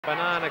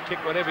Banana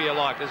kick, whatever you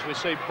like, as we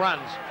see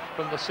Bruns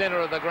from the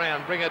centre of the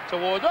ground bring it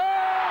towards. Oh,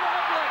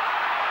 Ablett!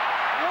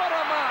 What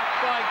a mark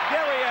by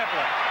Gary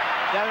Ablett.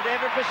 Don't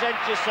ever present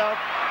yourself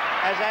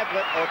as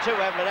Ablett or to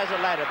Ablett as a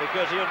ladder,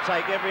 because he'll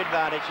take every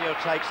advantage. He'll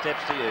take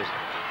steps to use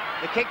it.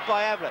 The kick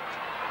by Ablett.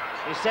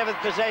 His 7th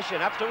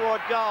possession, up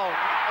toward goal.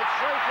 It's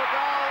through for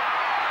goal.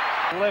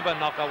 Clever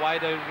knock away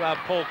to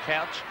Paul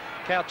Couch.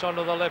 Couch onto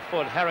the left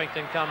foot.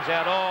 Harrington comes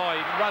out. Oh, he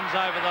runs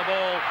over the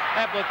ball.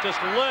 Ablett just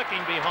lurking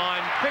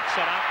behind, picks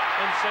it up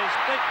and says,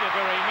 "Thank you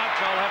very much.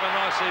 I'll have a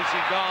nice easy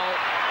goal."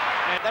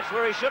 And that's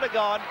where he should have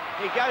gone.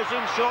 He goes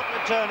in short to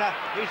Turner.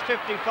 He's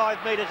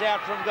 55 metres out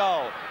from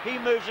goal. He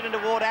moves it in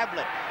toward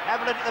Ablett.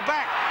 Ablett at the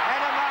back.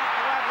 And a mark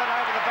to Ablett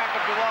over the back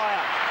of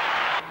Dwyer.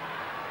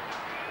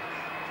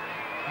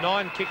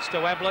 9 kicks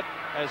to Ablett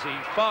as he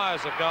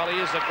fires a goal. He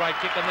is a great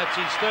kick, and that's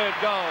his 3rd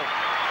goal.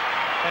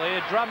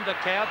 He drummed to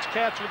Couch.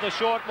 Couch with a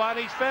short one.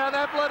 He's found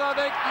Ablett, I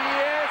think.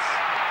 Yes!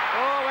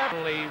 Oh,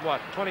 Ablett, what,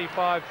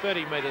 25,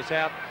 30 metres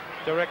out,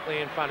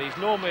 directly in front. He's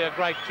normally a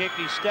great kick.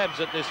 He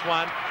stabs at this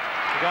one.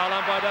 The goal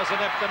umpire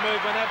doesn't have to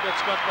move when Ablett's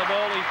got the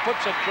ball. He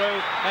puts it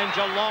through, and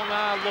Geelong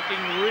are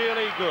looking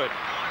really good.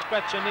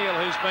 Scratch O'Neill,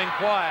 who's been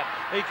quiet.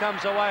 He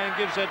comes away and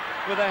gives it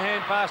with a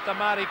hand pass to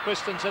Marty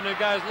Christensen, who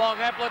goes long.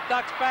 Ablett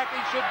ducks back.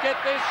 He should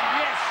get this.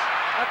 Yes!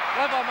 A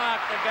clever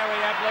mark to Gary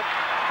Ablett.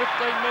 15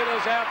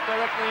 metres out,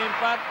 directly in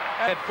front.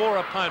 Had 4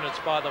 opponents,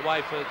 by the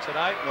way, for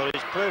today. Well,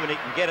 he's proven he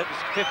can get it.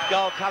 It's the 5th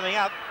goal coming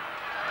up.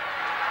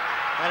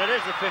 And it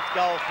is the 5th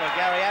goal for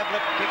Gary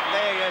Ablett. Kick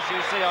there, as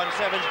you see, on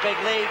Seven's big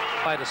lead.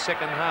 Played the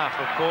second half,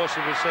 of course,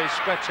 and we see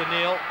Scratch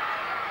O'Neill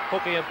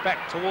hooking it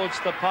back towards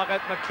the pocket.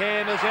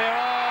 McCann is there.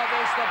 Oh,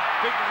 there's the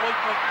big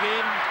leap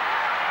again.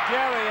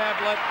 Gary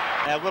Ablett.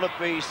 Now, will it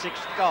be his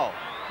 6th goal?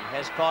 He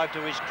has 5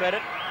 to his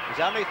credit.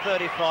 He's only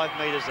 35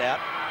 metres out.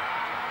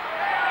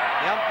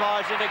 The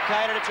umpire's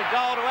indicated it's a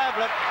goal to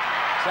Ablett.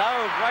 So,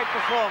 great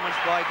performance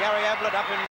by Gary Ablett up in